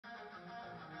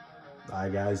Hi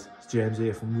guys, it's James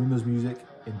here from Rumours Music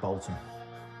in Bolton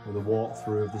with a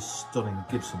walkthrough of this stunning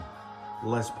Gibson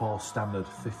Les Paul Standard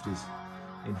 50s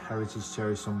in Heritage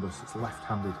Cherry Sunburst. It's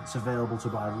left-handed. It's available to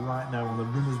buy right now on the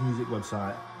Rumours Music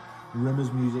website,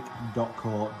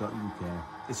 rumoursmusic.co.uk.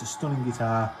 It's a stunning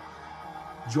guitar,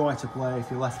 joy to play if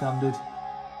you're left-handed,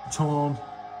 toned,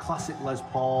 classic Les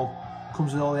Paul,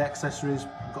 comes with all the accessories,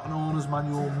 got an owner's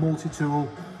manual, multi-tool,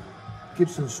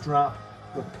 Gibson strap,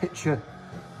 the picture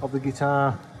of the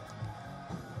guitar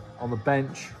on the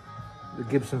bench, the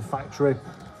Gibson factory,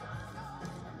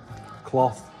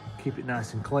 cloth, keep it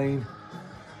nice and clean,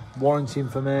 warranty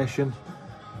information,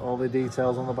 all the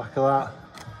details on the back of that.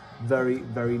 Very,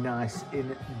 very nice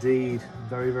indeed.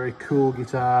 Very, very cool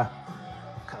guitar.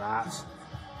 Look at that.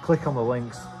 Click on the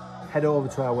links, head over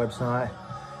to our website.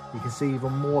 You can see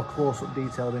even more close-up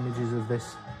detailed images of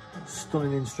this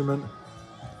stunning instrument,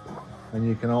 and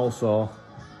you can also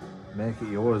make it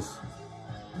yours.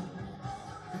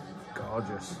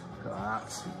 Gorgeous. Look at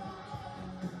that.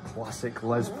 Classic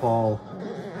Les Paul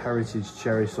Heritage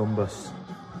Cherry Sunburst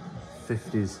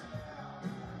 50s.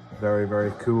 Very,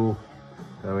 very cool.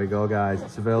 There we go guys.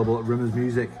 It's available at Rumours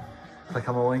Music. Click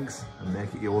on the links and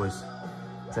make it yours.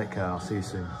 Take care. I'll see you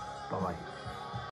soon. Bye bye.